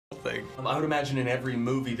thing. I would imagine in every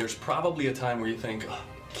movie there's probably a time where you think, "Oh,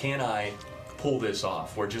 can I pull this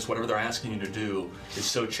off?" Or just whatever they're asking you to do is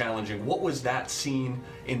so challenging. What was that scene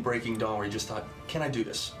in Breaking Dawn where you just thought, can I do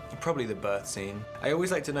this? Probably the birth scene. I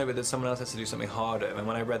always like to know that someone else has to do something harder. And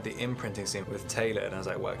when I read the imprinting scene with Taylor, and I was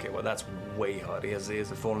like, well, okay, well that's way harder. He has to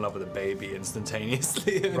fall in love with a baby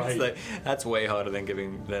instantaneously. And right. It's like, that's way harder than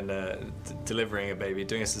delivering a baby,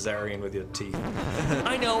 doing a cesarean with your teeth.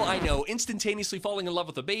 I know. Instantaneously falling in love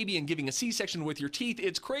with a baby and giving a C-section with your teeth.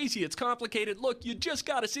 It's crazy. It's complicated. Look, you just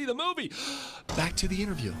got to see the movie. Back to the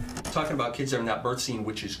interview. Talking about kids during that birth scene,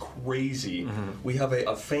 which is crazy. We have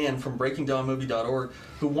a fan from BreakingDawnMovie.org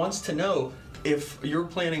who wants to know if you're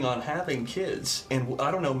planning on having kids, and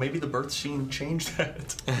I don't know, maybe the birth scene changed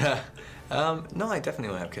that. No, I definitely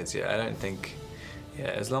won't have kids yet. I don't think. Yeah,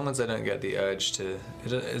 as long as I don't get the urge to,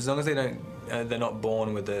 as long as they don't, they're not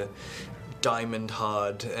born with a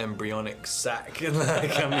diamond-hard embryonic sac.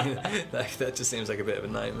 Like, I mean, that just seems like a bit of a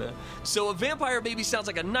nightmare. So a vampire baby sounds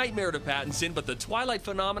like a nightmare to Pattinson, but the Twilight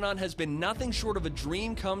phenomenon has been nothing short of a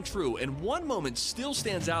dream come true, and one moment still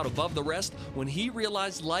stands out above the rest when he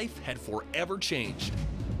realized life had forever changed.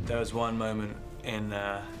 There was one moment in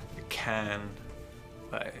Cannes,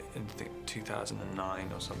 like in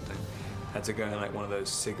 2009 or something. I had to go in like one of those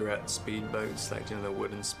cigarette speedboats, like, you know, the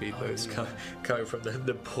wooden speedboats coming from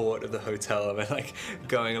the port of the hotel, and then like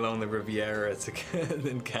going along the Riviera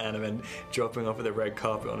in Cannes, and then dropping off at the red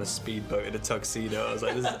carpet on a speedboat in a tuxedo. I was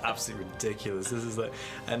like, this is absolutely ridiculous. This is like,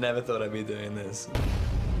 I never thought I'd be doing this.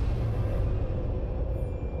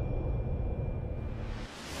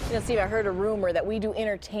 You know, Steve, I heard a rumor that we do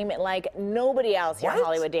entertainment like nobody else here at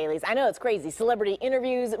Hollywood Dailies. I know, it's crazy. Celebrity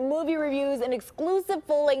interviews, movie reviews, and exclusive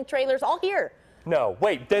full-length trailers all here. No,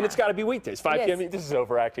 wait, then it's got to be weekdays, 5 p.m. This is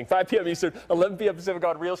overacting. 5 p.m. Eastern, 11 p.m. Pacific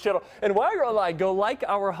on Reels Channel. And while you're online, go like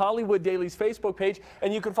our Hollywood Dailies Facebook page,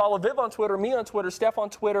 and you can follow Viv on Twitter, me on Twitter, Steph on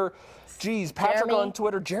Twitter, Patrick on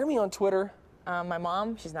Twitter, Jeremy on Twitter. My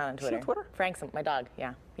mom, she's not on Twitter. She's on Twitter? Frank's my dog,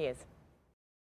 yeah, he is.